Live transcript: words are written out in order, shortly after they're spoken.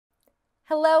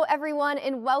Hello, everyone,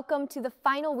 and welcome to the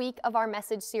final week of our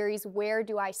message series, Where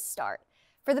Do I Start?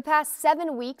 For the past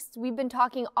 7 weeks, we've been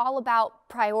talking all about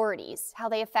priorities, how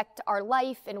they affect our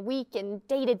life and week and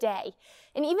day to day.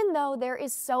 And even though there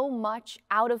is so much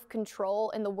out of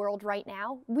control in the world right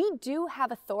now, we do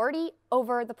have authority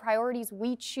over the priorities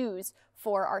we choose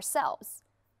for ourselves.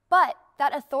 But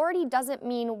that authority doesn't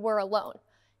mean we're alone.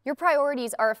 Your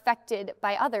priorities are affected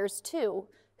by others too,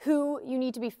 who you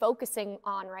need to be focusing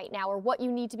on right now or what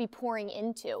you need to be pouring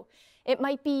into. It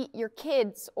might be your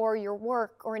kids or your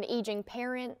work or an aging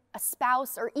parent, a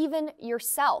spouse, or even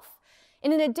yourself.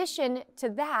 And in addition to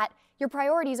that, your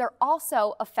priorities are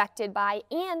also affected by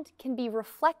and can be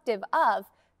reflective of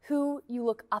who you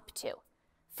look up to.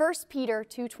 1 Peter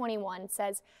 2:21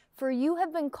 says, "For you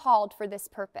have been called for this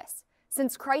purpose,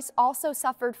 since Christ also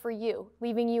suffered for you,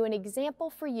 leaving you an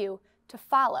example for you to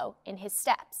follow in his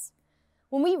steps."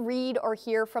 When we read or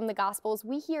hear from the Gospels,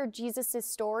 we hear Jesus'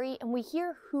 story and we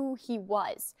hear who he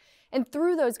was. And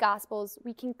through those Gospels,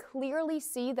 we can clearly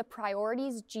see the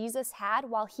priorities Jesus had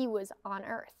while he was on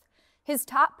earth. His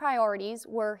top priorities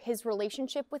were his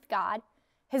relationship with God,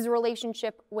 his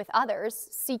relationship with others,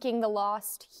 seeking the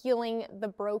lost, healing the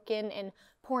broken, and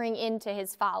pouring into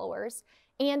his followers,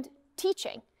 and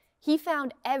teaching. He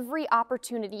found every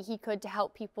opportunity he could to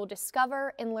help people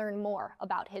discover and learn more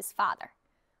about his Father.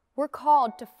 We're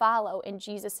called to follow in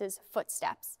Jesus'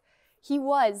 footsteps. He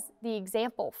was the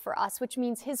example for us, which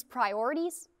means his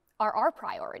priorities are our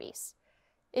priorities.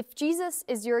 If Jesus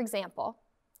is your example,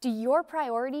 do your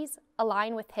priorities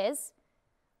align with his?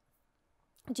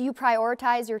 Do you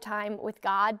prioritize your time with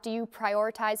God? Do you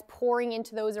prioritize pouring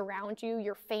into those around you,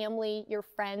 your family, your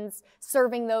friends,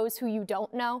 serving those who you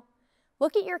don't know?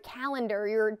 Look at your calendar,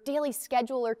 your daily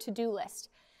schedule or to-do list.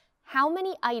 How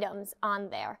many items on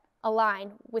there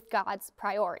align with God's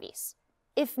priorities?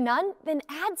 If none, then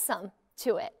add some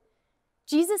to it.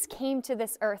 Jesus came to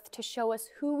this earth to show us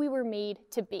who we were made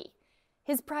to be.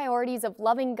 His priorities of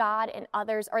loving God and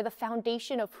others are the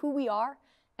foundation of who we are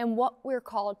and what we're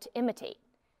called to imitate.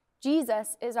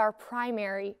 Jesus is our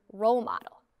primary role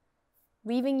model,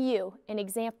 leaving you an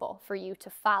example for you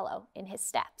to follow in his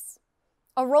steps.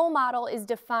 A role model is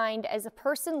defined as a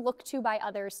person looked to by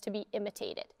others to be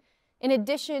imitated. In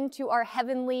addition to our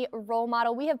heavenly role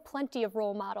model, we have plenty of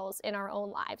role models in our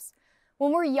own lives.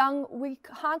 When we're young, we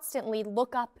constantly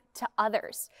look up to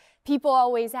others. People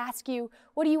always ask you,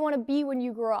 what do you want to be when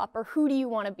you grow up? Or who do you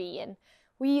want to be? And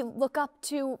we look up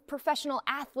to professional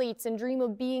athletes and dream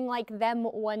of being like them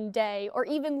one day. Or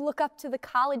even look up to the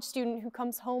college student who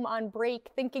comes home on break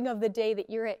thinking of the day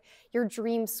that you're at your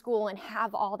dream school and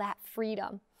have all that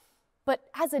freedom. But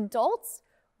as adults,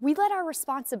 we let our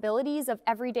responsibilities of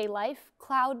everyday life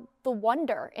cloud the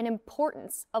wonder and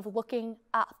importance of looking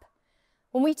up.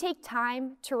 When we take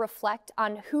time to reflect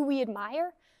on who we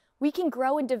admire, we can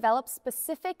grow and develop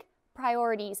specific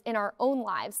priorities in our own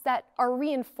lives that are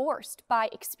reinforced by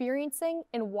experiencing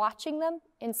and watching them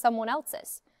in someone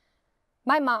else's.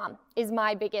 My mom is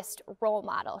my biggest role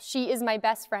model. She is my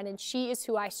best friend, and she is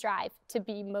who I strive to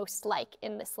be most like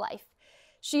in this life.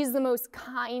 She's the most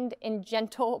kind and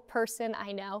gentle person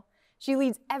I know. She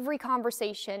leads every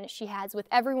conversation she has with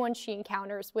everyone she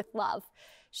encounters with love.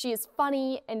 She is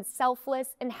funny and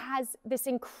selfless and has this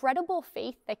incredible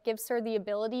faith that gives her the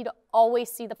ability to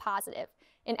always see the positive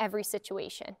in every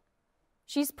situation.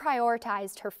 She's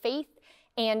prioritized her faith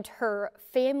and her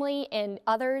family and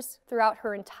others throughout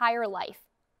her entire life,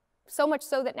 so much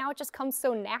so that now it just comes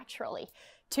so naturally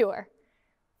to her.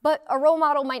 But a role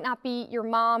model might not be your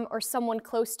mom or someone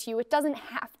close to you. It doesn't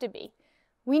have to be.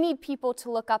 We need people to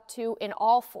look up to in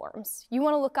all forms. You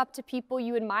want to look up to people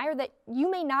you admire that you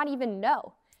may not even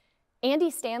know. Andy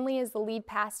Stanley is the lead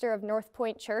pastor of North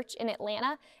Point Church in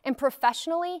Atlanta, and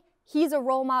professionally, he's a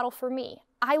role model for me.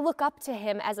 I look up to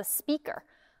him as a speaker.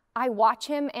 I watch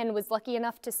him and was lucky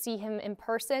enough to see him in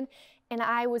person, and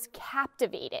I was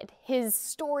captivated. His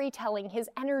storytelling,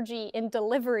 his energy and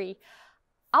delivery.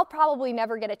 I'll probably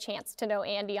never get a chance to know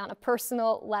Andy on a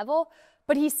personal level,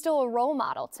 but he's still a role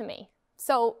model to me.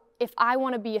 So if I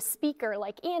want to be a speaker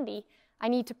like Andy, I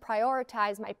need to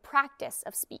prioritize my practice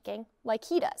of speaking like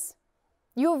he does.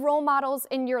 You have role models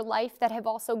in your life that have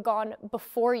also gone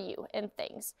before you in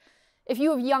things. If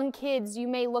you have young kids, you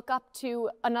may look up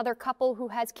to another couple who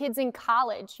has kids in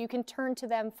college. You can turn to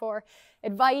them for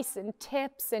advice and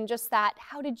tips and just that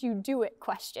 "how did you do it"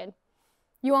 question.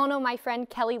 You all know my friend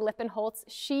Kelly Lippenholtz.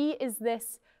 She is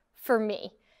this for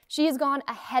me. She has gone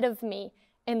ahead of me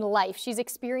in life. She's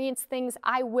experienced things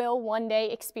I will one day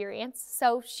experience,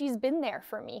 so she's been there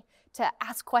for me to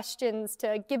ask questions,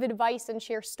 to give advice and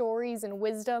share stories and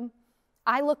wisdom.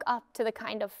 I look up to the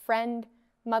kind of friend,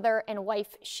 mother and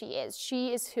wife she is.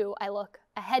 She is who I look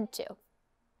ahead to.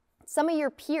 Some of your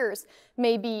peers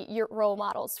may be your role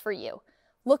models for you.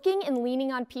 Looking and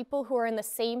leaning on people who are in the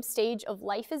same stage of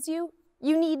life as you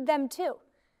need them too.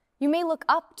 You may look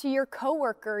up to your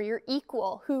coworker, your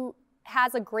equal, who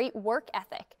has a great work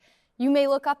ethic. You may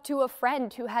look up to a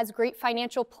friend who has great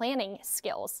financial planning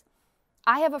skills.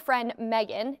 I have a friend,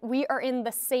 Megan. We are in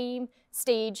the same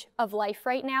stage of life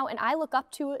right now, and I look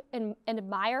up to and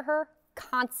admire her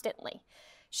constantly.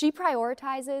 She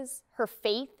prioritizes her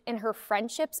faith and her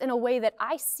friendships in a way that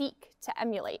I seek to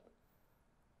emulate.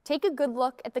 Take a good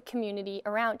look at the community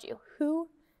around you. Who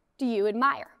do you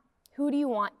admire? Who do you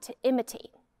want to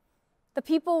imitate? The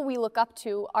people we look up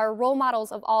to are role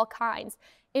models of all kinds,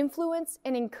 influence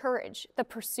and encourage the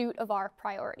pursuit of our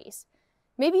priorities.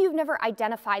 Maybe you've never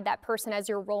identified that person as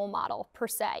your role model per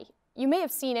se. You may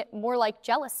have seen it more like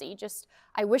jealousy, just,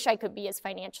 I wish I could be as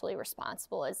financially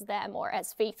responsible as them, or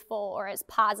as faithful, or as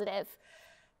positive.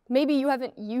 Maybe you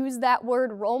haven't used that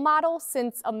word role model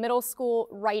since a middle school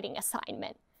writing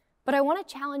assignment, but I want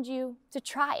to challenge you to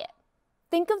try it.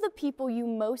 Think of the people you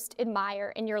most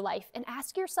admire in your life and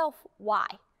ask yourself why.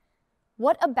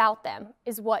 What about them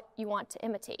is what you want to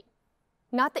imitate?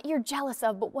 Not that you're jealous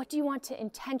of, but what do you want to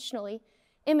intentionally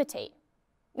imitate?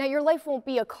 Now, your life won't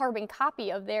be a carbon copy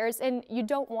of theirs, and you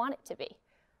don't want it to be.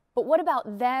 But what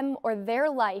about them or their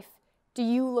life do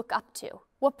you look up to?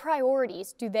 What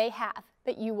priorities do they have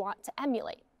that you want to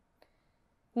emulate?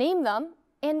 Name them,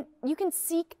 and you can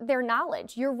seek their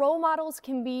knowledge. Your role models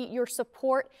can be your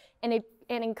support and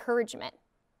encouragement.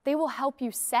 They will help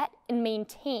you set and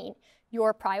maintain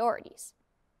your priorities.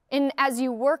 And as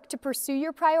you work to pursue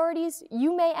your priorities,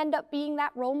 you may end up being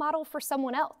that role model for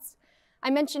someone else. I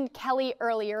mentioned Kelly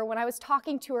earlier. When I was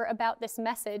talking to her about this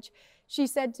message, she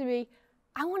said to me,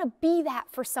 I want to be that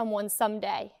for someone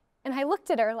someday. And I looked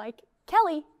at her like,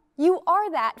 Kelly, you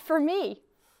are that for me.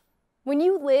 When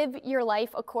you live your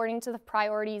life according to the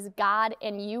priorities God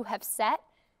and you have set,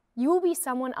 you will be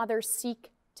someone others seek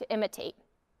to imitate.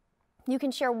 You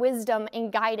can share wisdom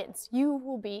and guidance. You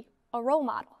will be a role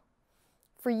model.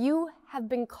 For you have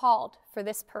been called for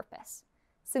this purpose,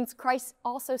 since Christ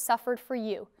also suffered for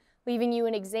you, leaving you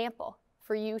an example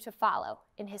for you to follow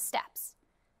in his steps.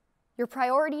 Your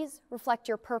priorities reflect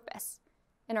your purpose,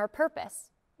 and our purpose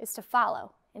is to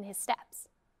follow in his steps.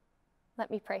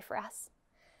 Let me pray for us.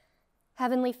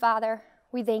 Heavenly Father,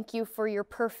 we thank you for your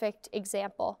perfect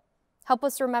example. Help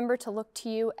us remember to look to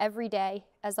you every day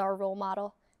as our role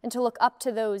model, and to look up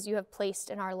to those you have placed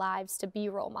in our lives to be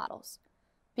role models.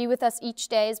 Be with us each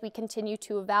day as we continue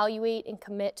to evaluate and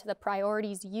commit to the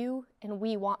priorities you and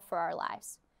we want for our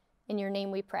lives. In your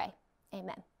name we pray.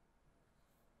 Amen.